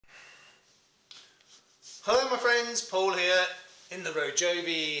Hello my friends, Paul here in the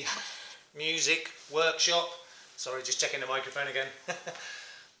RoJoBe music workshop. Sorry, just checking the microphone again.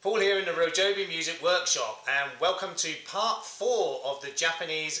 Paul here in the RoJoBe music workshop, and welcome to part 4 of the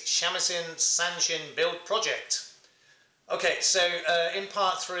Japanese Shamisen Sanshin build project. Okay, so in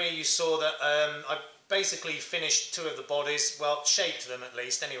part 3 you saw that I basically finished 2 of the bodies, well, shaped them at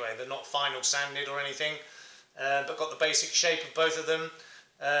least anyway. They're not final sanded or anything, but got the basic shape of both of them.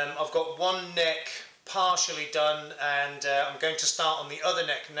 I've got one neck partially done, and I'm going to start on the other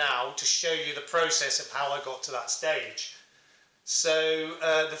neck now to show you the process of how I got to that stage. So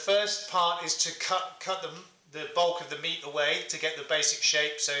the first part is to cut the bulk of the meat away to get the basic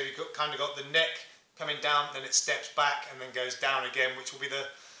shape. So you've kind of got the neck coming down, then it steps back and then goes down again, which will be the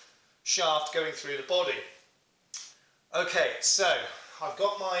shaft going through the body. Okay, so I've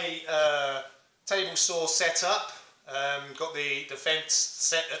got my table saw set up, got the fence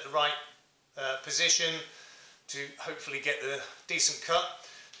set at the right position to hopefully get the decent cut.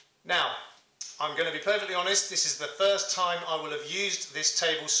 Now, I'm going to be perfectly honest, this is the first time I will have used this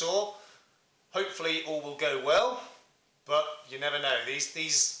table saw. Hopefully all will go well, but you never know. These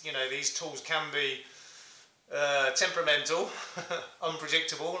tools can be temperamental,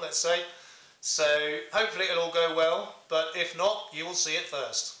 unpredictable, let's say. So hopefully it'll all go well, but if not, you will see it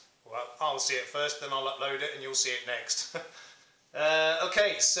first. Well, I'll see it first, then I'll upload it and you'll see it next.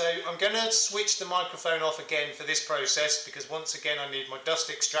 Okay, so I'm going to switch the microphone off again for this process, because once again I need my dust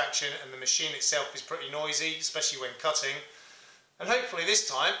extraction and the machine itself is pretty noisy, especially when cutting. And hopefully this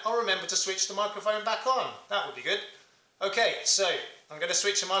time I'll remember to switch the microphone back on. That would be good. Okay, so I'm going to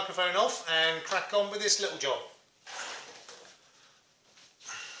switch the microphone off and crack on with this little job.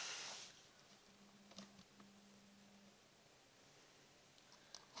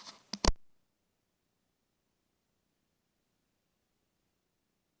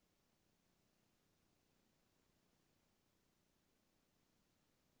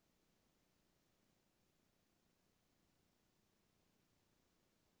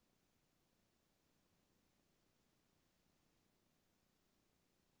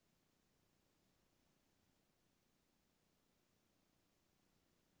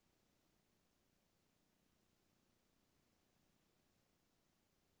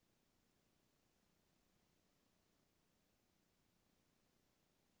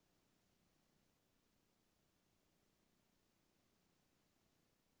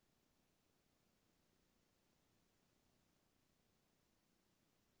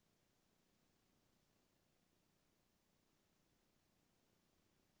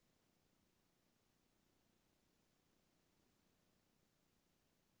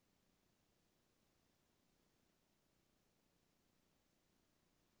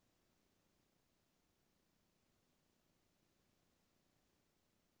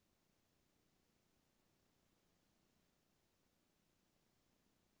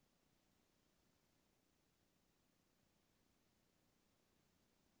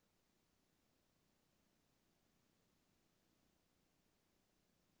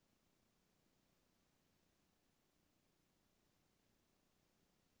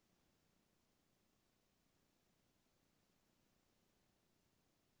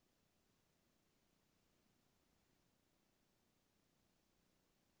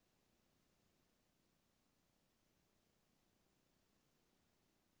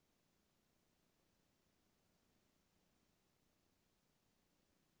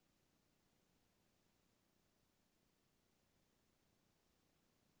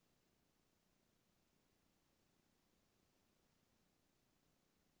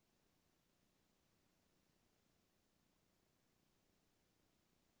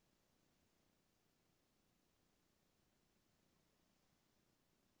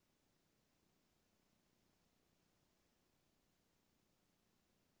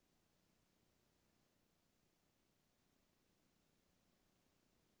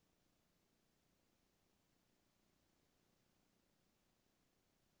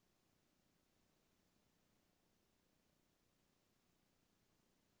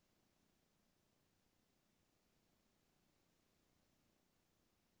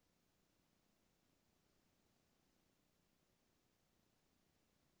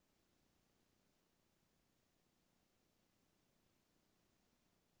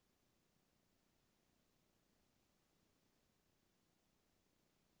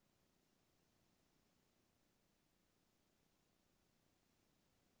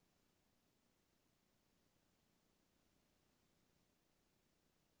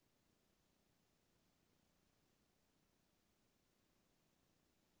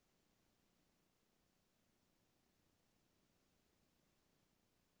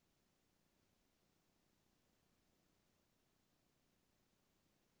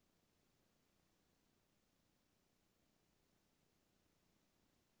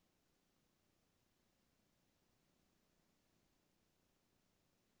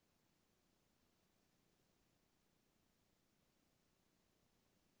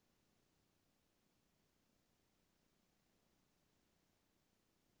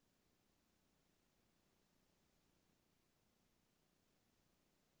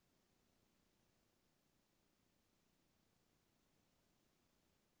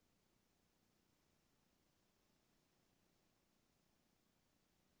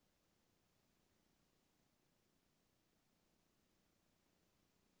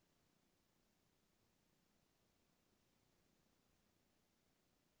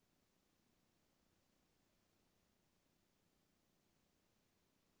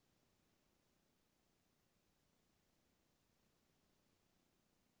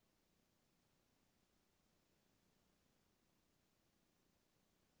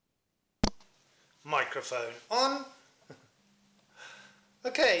 microphone on.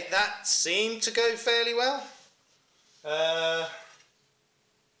 Okay, that seemed to go fairly well.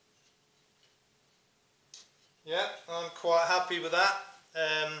 Yeah, I'm quite happy with that.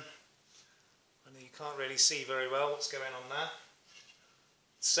 I know you can't really see very well what's going on there.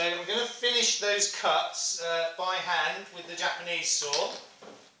 So I'm going to finish those cuts by hand with the Japanese saw.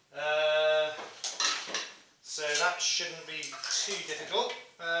 So that shouldn't be too difficult.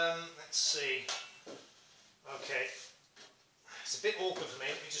 Let's see. Okay. It's a bit awkward for me.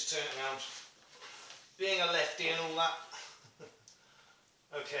 Let me just turn it around. Being a lefty and all that.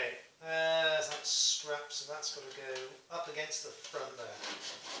 Okay. That's scrap, so that's got to go up against the front there.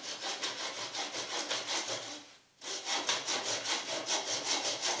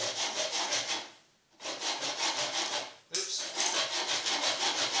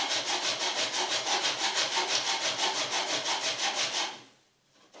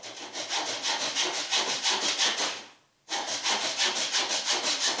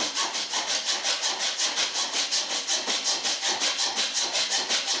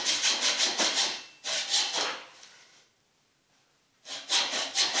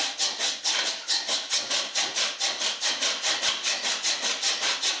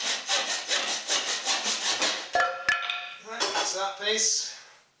 That piece,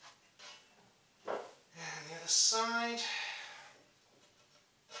 and the other side.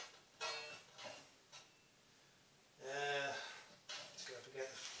 Let's go up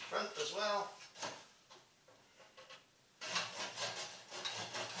against the front as well.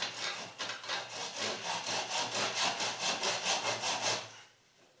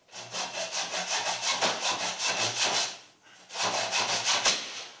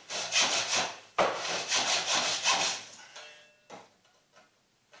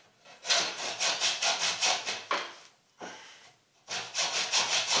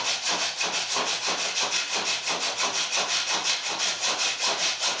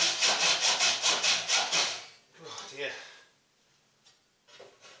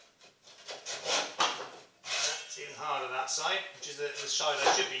 Even harder that side, which is the side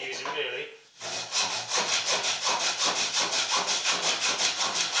I should be using really.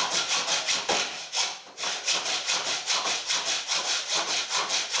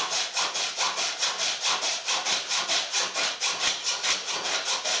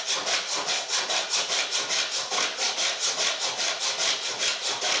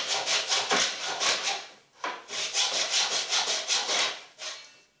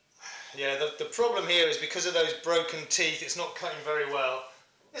 Yeah, the problem here is because of those broken teeth, it's not cutting very well.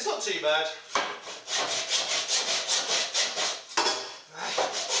 It's not too bad.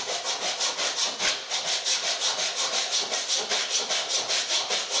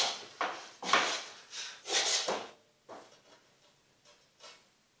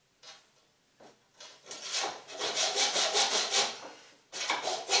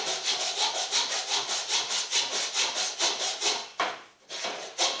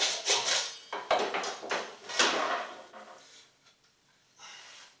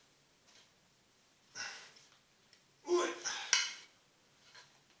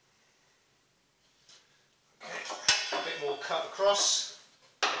 Cut across.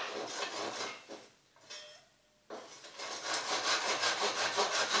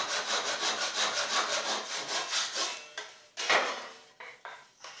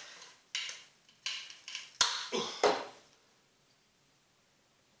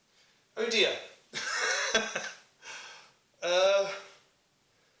 Oh dear.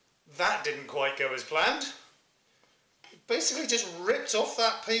 That didn't quite go as planned. It basically just ripped off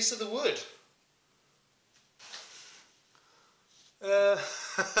that piece of the wood.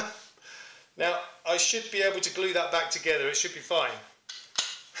 Now, I should be able to glue that back together, it should be fine.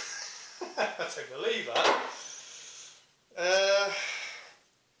 I don't believe that.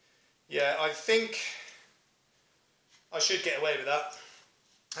 Yeah, I think I should get away with that.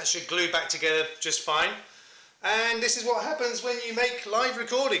 That should glue back together just fine. And this is what happens when you make live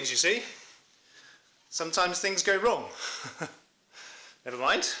recordings, you see. Sometimes things go wrong. Never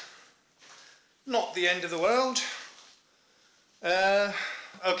mind. Not the end of the world.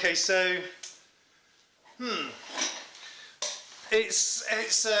 Okay, so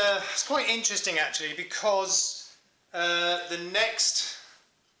it's quite interesting actually, because the next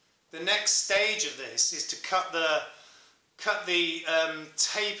stage of this is to cut the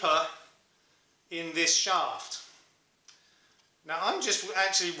taper in this shaft. Now I'm just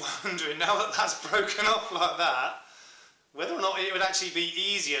actually wondering, now that that's broken off like that, whether or not it would actually be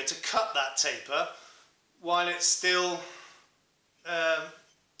easier to cut that taper while it's still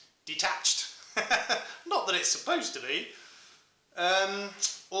detached. Not that it's supposed to be.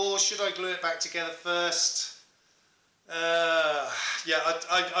 or should I glue it back together first? Yeah,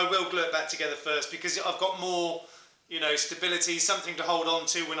 I will glue it back together first because I've got more, you know, stability, something to hold on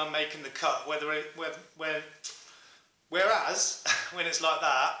to when I'm making the cut. Whereas when it's like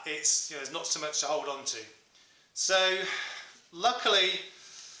that, it's, you know, there's not so much to hold on to. So luckily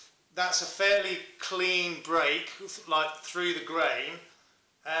that's a fairly clean break, like through the grain,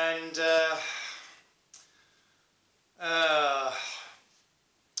 and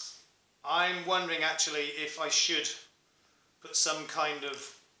I'm wondering actually if I should put some kind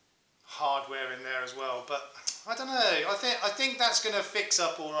of hardware in there as well, but I don't know. I think that's going to fix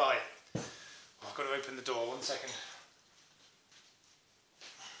up all right. I've got to open the door. 1 second.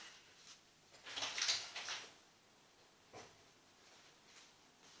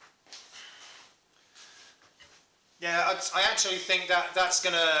 Yeah, I actually think that's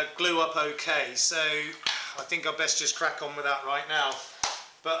going to glue up okay, so I think I'll best just crack on with that right now.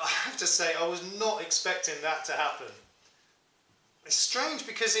 But I have to say, I was not expecting that to happen. It's strange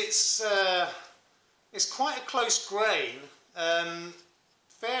because it's quite a close grain,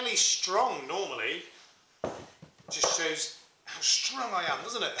 fairly strong normally. It just shows how strong I am,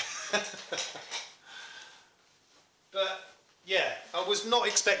 doesn't it? But yeah, I was not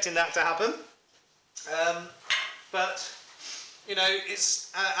expecting that to happen. But you know,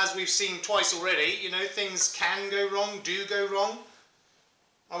 it's as we've seen twice already, you know, things can go wrong, do go wrong.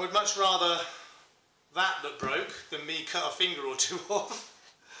 I would much rather that broke than me cut a finger or two off.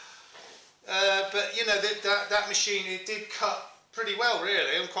 But you know, that machine, it did cut pretty well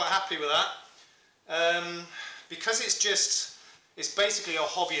really. I'm quite happy with that. Because it's basically a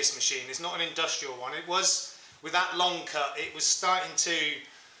hobbyist machine, it's not an industrial one. It was, with that long cut, it was starting to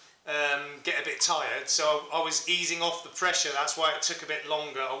get a bit tired, so I was easing off the pressure. That's why it took a bit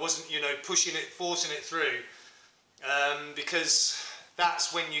longer. I wasn't, you know, pushing it, forcing it through, because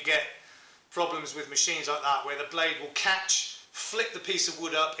that's when you get problems with machines like that, where the blade will catch, flip the piece of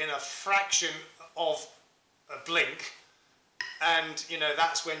wood up in a fraction of a blink, and you know,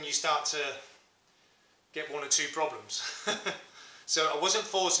 that's when you start to get 1 or 2 problems. So I wasn't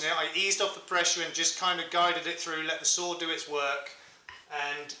forcing it, I eased off the pressure and just kind of guided it through, let the saw do its work,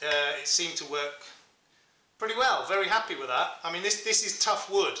 and it seemed to work pretty well. Very happy with that. I mean, this is tough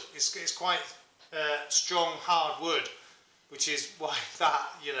wood. It's quite strong, hard wood, which is why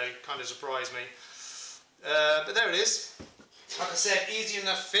that, you know, kind of surprised me. But there it is. Like I said, easy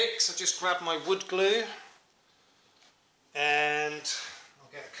enough fix. I just grab my wood glue and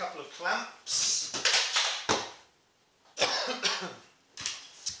I'll get a couple of clamps.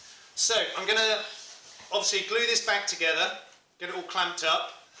 So I'm going to obviously glue this back together, get it all clamped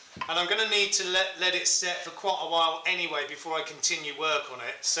up, and I'm going to need to let it set for quite a while anyway before I continue work on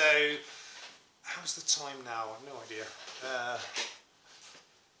it. So how's the time now? I have no idea.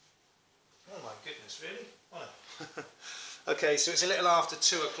 Oh my goodness, really? Oh no. Okay, so it's a little after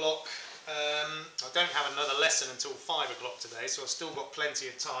 2 o'clock. I don't have another lesson until 5 o'clock today, so I've still got plenty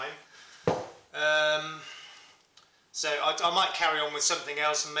of time. So I might carry on with something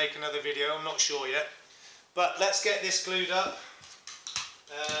else and make another video, I'm not sure yet. But let's get this glued up.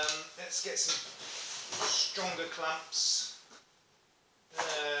 Let's get some stronger clamps.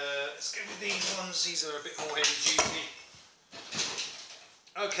 Let's go with these ones, these are a bit more heavy duty.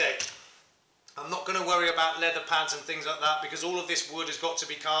 Okay, I'm not going to worry about leather pads and things like that because all of this wood has got to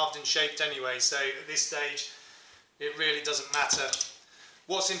be carved and shaped anyway, so at this stage it really doesn't matter.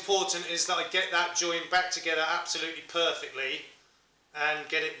 What's important is that I get that joint back together absolutely perfectly and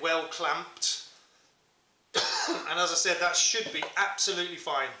get it well clamped. And as I said, that should be absolutely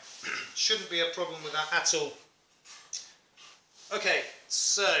fine. Shouldn't be a problem with that at all. Okay,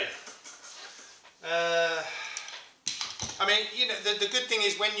 so I mean, you know, the good thing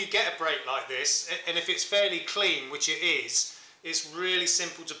is when you get a break like this, and if it's fairly clean, which it is, it's really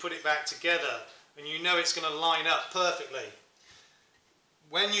simple to put it back together and you know it's going to line up perfectly.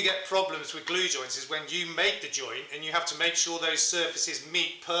 When you get problems with glue joints is when you make the joint and you have to make sure those surfaces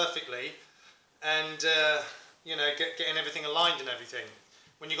meet perfectly and you know, getting everything aligned and everything.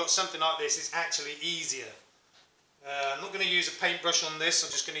 When you've got something like this, it's actually easier. I'm not going to use a paintbrush on this,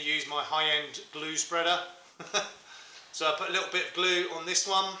 I'm just going to use my high-end glue spreader. So I put a little bit of glue on this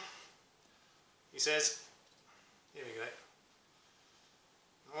one, he says. Here we go.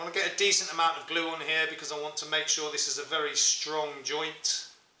 I want to get a decent amount of glue on here because I want to make sure this is a very strong joint.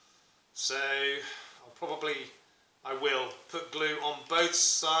 So I will put glue on both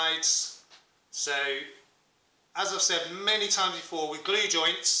sides. So as I've said many times before, with glue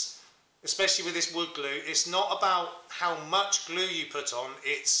joints, especially with this wood glue, it's not about how much glue you put on,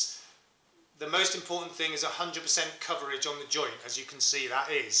 it's the most important thing is 100% coverage on the joint, as you can see that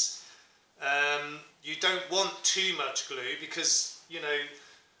is. You don't want too much glue because, you know,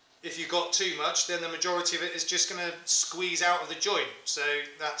 if you've got too much, then the majority of it is just going to squeeze out of the joint. So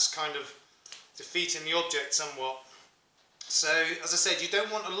that's kind of defeating the object somewhat. So, as I said, you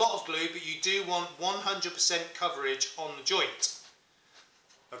don't want a lot of glue, but you do want 100% coverage on the joint.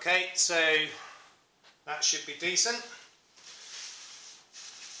 Okay, so that should be decent.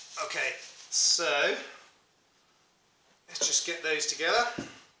 Okay, so let's just get those together.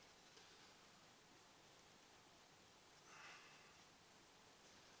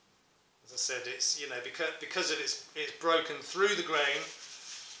 As I said, it's, you know, because of it's broken through the grain,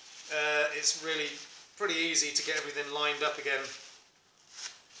 it's really pretty easy to get everything lined up again.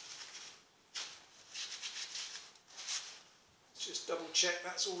 Let's just double check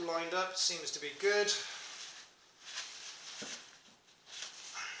that's all lined up. Seems to be good.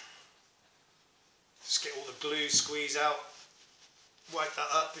 Just get all the glue squeeze out. Wipe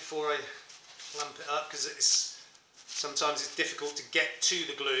that up before I clamp it up, because sometimes it's difficult to get to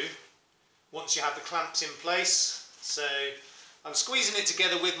the glue once you have the clamps in place. So I'm squeezing it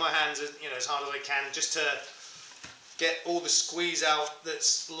together with my hands, you know, as hard as I can, just to get all the squeeze out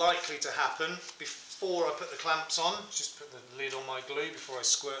that's likely to happen before I put the clamps on. Just put the lid on my glue before I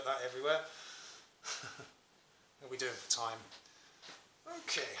squirt that everywhere. How are we doing for time?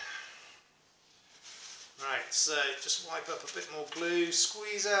 Okay. Right, so just wipe up a bit more glue,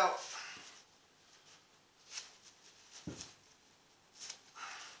 squeeze out.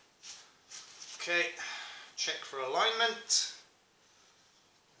 Okay, check for alignment.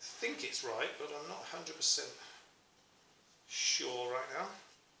 I think it's right, but I'm not 100% sure right now.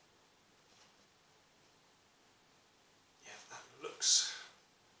 Yeah, that looks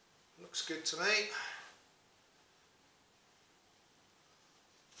good to me.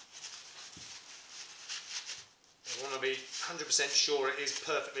 I want to be 100% sure it is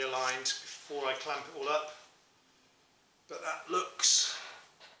perfectly aligned before I clamp it all up, but that looks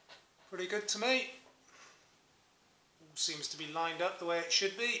pretty good to me. All seems to be lined up the way it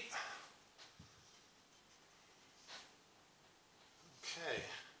should be. Okay.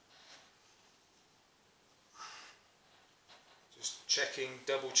 Just checking,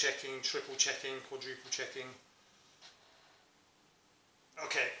 double checking, triple checking, quadruple checking.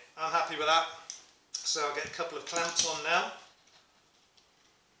 Okay, I'm happy with that. So I'll get a couple of clamps on now.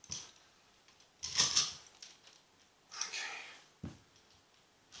 Okay.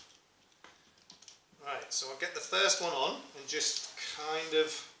 Right, so I'll get the first one on and just kind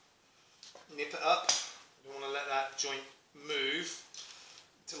of nip it up. I don't want to let that joint move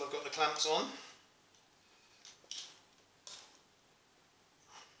until I've got the clamps on.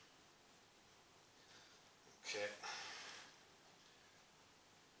 Okay.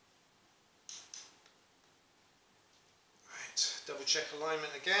 Double check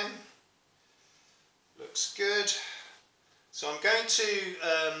alignment again. Looks good. So I'm going to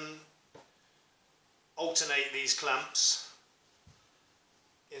alternate these clamps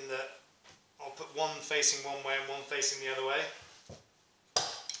in that I'll put one facing one way and one facing the other way.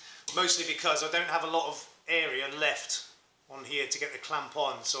 Mostly because I don't have a lot of area left on here to get the clamp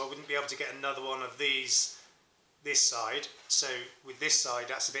on, so I wouldn't be able to get another one of these this side. So with this side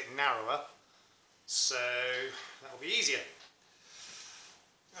that's a bit narrower, so that'll be easier.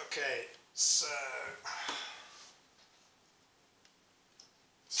 Okay, so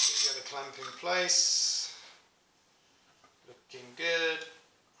let's get the other clamp in place. Looking good.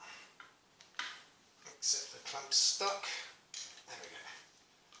 Except the clamp's stuck. There we go.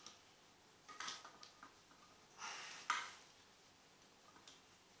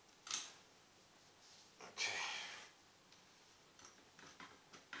 Okay.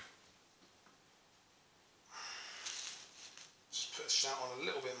 Just push that on a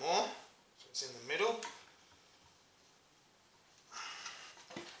little bit more, so it's in the middle.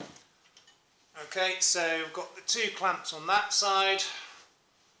 Okay, so I've got the two clamps on that side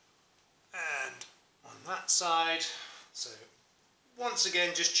and on that side. So once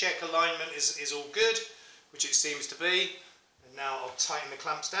again, just check alignment is all good, which it seems to be. And now I'll tighten the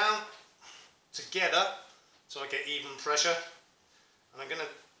clamps down together so I get even pressure. And I'm going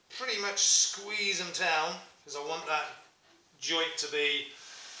to pretty much squeeze them down because I want that joint to be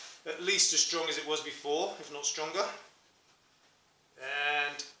at least as strong as it was before, if not stronger.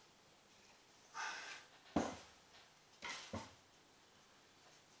 And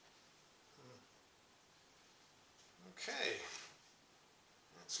okay,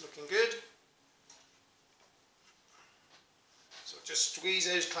 that's looking good. So just squeeze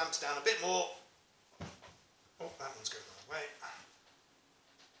those clamps down a bit more. Oh, that one's going the wrong way.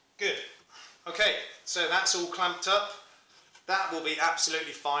 Good. So that's all clamped up. That will be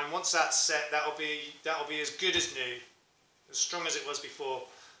absolutely fine. Once that's set, that'll be as good as new, as strong as it was before.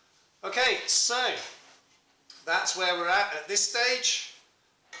 Okay, so that's where we're at this stage,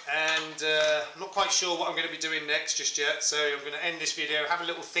 and I'm not quite sure what I'm going to be doing next just yet. So I'm going to end this video, have a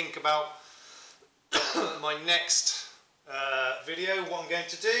little think about my next video, what I'm going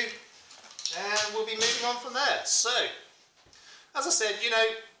to do, and we'll be moving on from there. So, as I said, you know,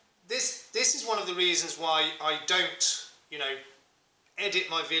 this is one of the reasons why I don't, you know, edit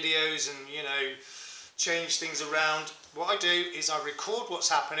my videos and, you know, change things around. What I do is I record what's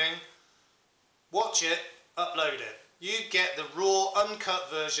happening, watch it, upload it. You get the raw,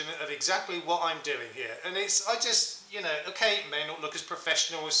 uncut version of exactly what I'm doing here. And I just, you know, okay, it may not look as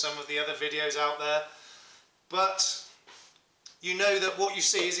professional as some of the other videos out there, but you know that what you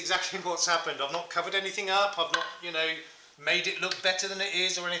see is exactly what's happened. I've not covered anything up, I've not, you know, made it look better than it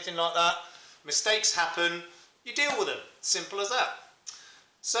is or anything like that. Mistakes happen, you deal with them, simple as that.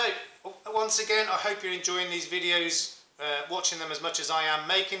 So, once again, I hope you're enjoying these videos, watching them as much as I am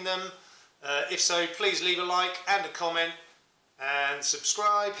making them. If so, please leave a like and a comment, and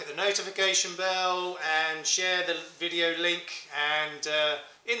subscribe, hit the notification bell, and share the video link. And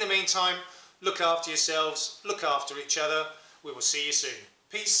in the meantime, look after yourselves, look after each other. We will see you soon.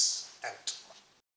 Peace out.